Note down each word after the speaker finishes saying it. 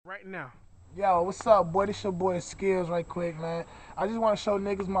right now. Yo, what's up, boy? This your boy Skillz right quick, man. I just want to show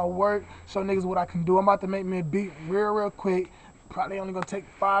niggas my work, show niggas what I can do. I'm about to make me a beat real quick. Probably only gonna take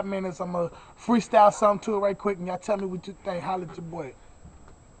 5 minutes. I'm gonna freestyle something to it right quick, and y'all tell me what you think. Holla at your boy.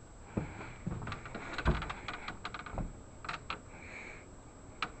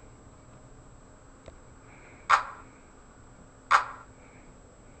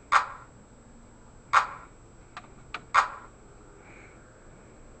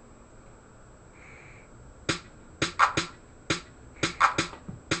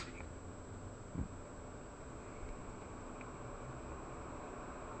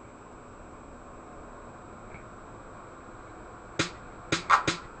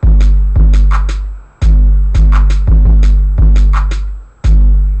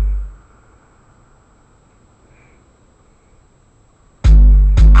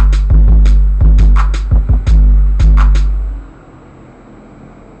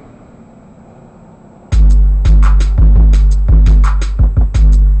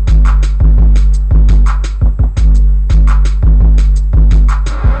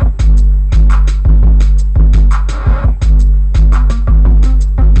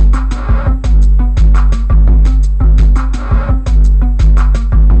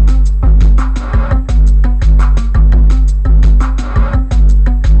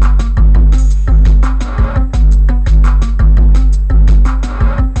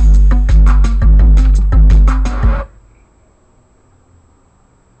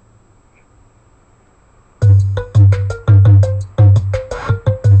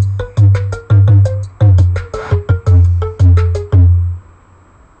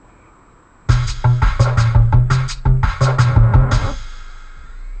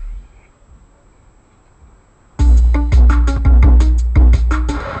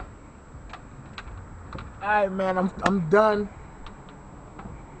 Alright, man, I'm done.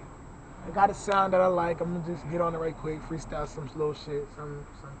 I got a sound that I like. I'm gonna just get on it right quick, freestyle some slow shit, something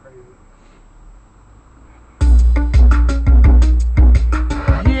crazy.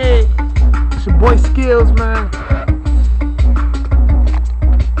 Yeah, it's your boy Skillz, man.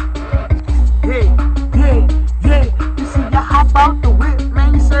 Yeah. You see, I hop out the whip,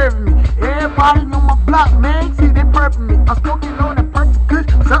 man, you serving me. Everybody on my block, man, see they perping me. I'm smoking on that perfect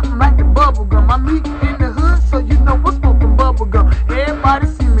good, something like the bubble gum. I'm eating in the hood, so you know what's smoking bubble gum. Everybody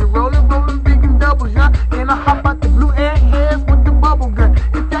see me rolling big and doubles, yeah. And I hop out the blue airheads with the bubble gun.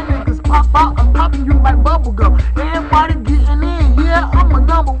 If that niggas pop out, I'm popping you like bubble gum. Everybody getting in, yeah, I'm a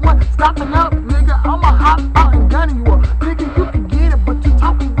number one. Stopping up, nigga, I'ma hop out and gunning you up. Nigga, you can get it, but you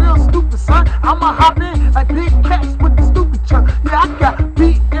talking real stupid, son. I'ma hop in like big cats with the stupid truck. Yeah, I got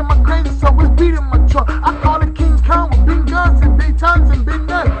beat in my crazy, so it's beat in my truck. I call it King Kong with big guns and big tons and big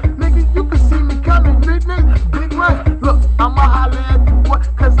nuts. Nigga, you can see me coming, big niggas, big runs. Look, I'ma holler at you, boy,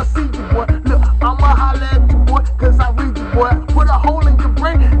 cause I see you, boy. Look, I'ma holler at you, boy, cause I read you, boy. Put a hole in your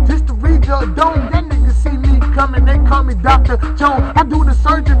brain just to read your dome. That nigga see me coming, they call me Dr. Jones. I do the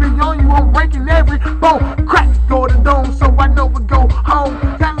surgery on you, I'm breaking every bone. Crack, go to dome, so I know we go home.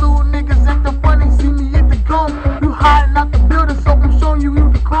 That little niggas acting funny, see me at the gum. You hiding out the building, so I'm showing you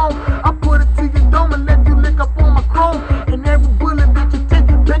the chrome. I put it to your dome and let you lick up on my chrome. And every bullet that you take,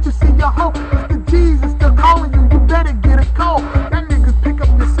 bet you see your home. It's the G's is still calling you, you better get a call. That niggas pick up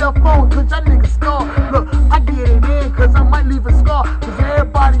your cell phone, cause that nigga scar. Look, I get it in, cause I might leave a scar. Cause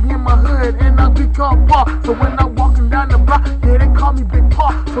everybody in my hood, and I be called Pa. So when I'm walking down the block, yeah, they call me Big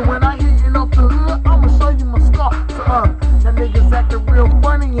Pa. So when I hitting off the hood, I'ma show you my scar. So that niggas acting real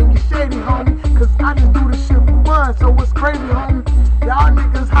funny and you shady, homie. Cause I just do this shit for fun, so it's crazy, homie. Y'all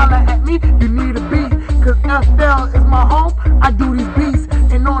niggas holler at me, you need a beat. Cause FL is my home, I do these beats.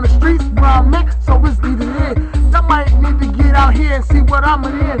 And on the streets where I'm at, so it's either in. Y'all might need to get out here and see what I'm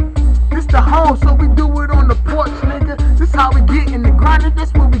in. This the home, so we do it on the porch, nigga. This how we get in the grind,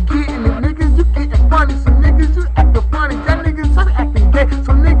 that's what we getting it, niggas. You getting funny, so niggas, you acting funny. Y'all niggas just acting gay,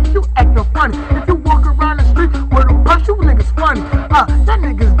 so niggas, you acting funny. If you walk around the street with a brush, you niggas funny. That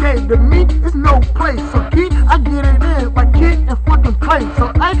niggas gay, to me, it's no place. So kid, I get it in, like kid and fucking play.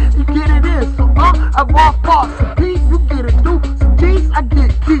 So A, you get it in, so I walk past. So P, you get it through. So G's, I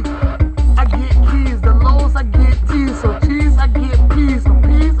get keys. I get keys, the lows, I get T's. So cheese, I get peas. So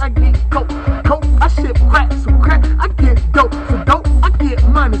peas, I get coke. Coke, I ship crack. So crack, I get dope. So dope, I get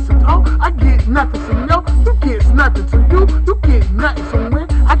money. So dope, I get nothing. So yo, you get nothing. So you get nothing. So when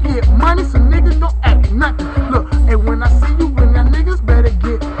I get money, so niggas don't act nothing. Look, and when I see you, when y'all niggas better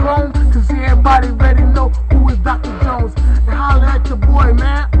get chrome. Cause everybody ready know who is Dr. Jones. And holla at your boy,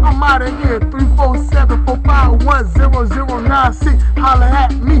 man. I'm out of here. 347-451-0096. Holla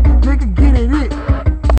at me, nigga, get it in.